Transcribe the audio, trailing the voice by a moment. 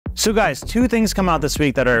So guys, two things come out this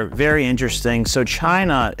week that are very interesting. So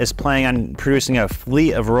China is planning on producing a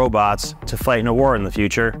fleet of robots to fight in a war in the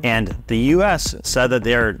future. And the US said that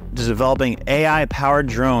they're developing AI-powered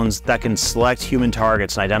drones that can select human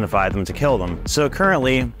targets and identify them to kill them. So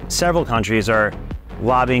currently, several countries are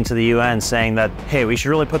lobbying to the UN saying that, hey, we should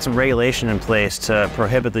really put some regulation in place to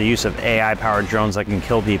prohibit the use of AI-powered drones that can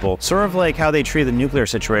kill people. Sort of like how they treat the nuclear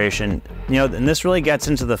situation. And this really gets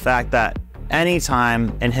into the fact that any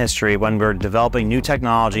time in history when we're developing new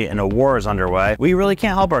technology and a war is underway, we really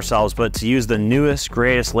can't help ourselves but to use the newest,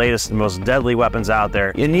 greatest, latest, and most deadly weapons out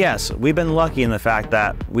there. And yes, we've been lucky in the fact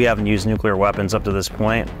that we haven't used nuclear weapons up to this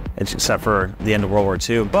point, except for the end of World War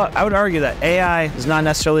II. But I would argue that AI is not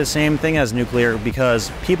necessarily the same thing as nuclear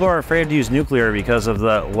because people are afraid to use nuclear because of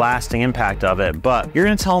the lasting impact of it. But you're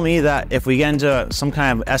gonna tell me that if we get into some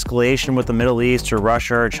kind of escalation with the Middle East or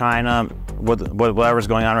Russia or China, whatever's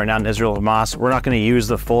going on right now in Israel, Hamas, we're not going to use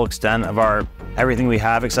the full extent of everything we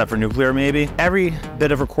have except for nuclear maybe? Every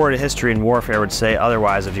bit of recorded history in warfare would say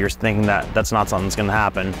otherwise if you're thinking that that's not something that's going to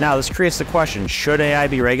happen. Now this creates the question, should AI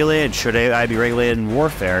be regulated? Should AI be regulated in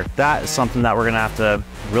warfare? That is something that we're going to have to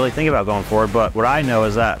really think about going forward. But what I know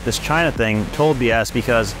is that this China thing, total BS,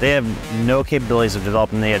 because they have no capabilities of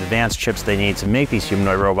developing the advanced chips they need to make these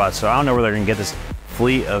humanoid robots. So I don't know where they're going to get this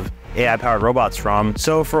fleet of AI-powered robots from.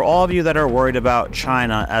 So for all of you that are worried about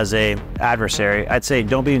China as a adversary, I'd say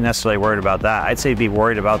don't be necessarily worried about that. I'd say be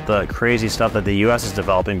worried about the crazy stuff that the US is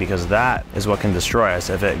developing, because that is what can destroy us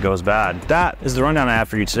if it goes bad. That is the rundown I have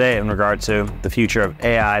for you today in regard to the future of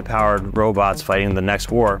AI-powered robots fighting the next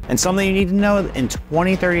war. And something you need to know, in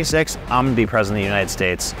 2036, I'm gonna be president of the United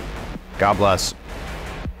States. God bless.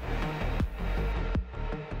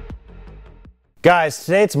 Guys,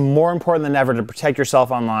 today it's more important than ever to protect yourself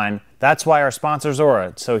online. That's why our sponsor is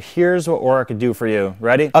Aura. So here's what Aura could do for you.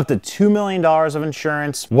 Ready? Up to $2 million of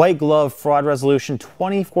insurance, white glove fraud resolution,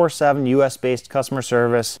 24/7 US-based customer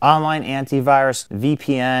service, online antivirus,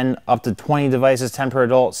 VPN, up to 20 devices, 10 per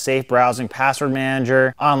adult, safe browsing, password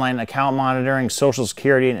manager, online account monitoring, social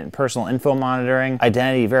security and personal info monitoring,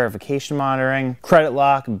 identity verification monitoring, credit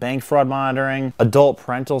lock, bank fraud monitoring, adult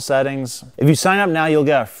parental settings. If you sign up now, you'll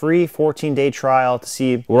get a free 14-day trial to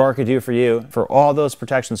see what Aura could do for you for all those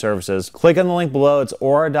protection services. Click on the link below. It's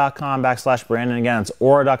aura.com/Brandon. Again, it's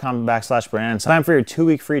aura.com/Brandon. Sign up for your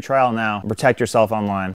 2-week free trial now. Protect yourself online.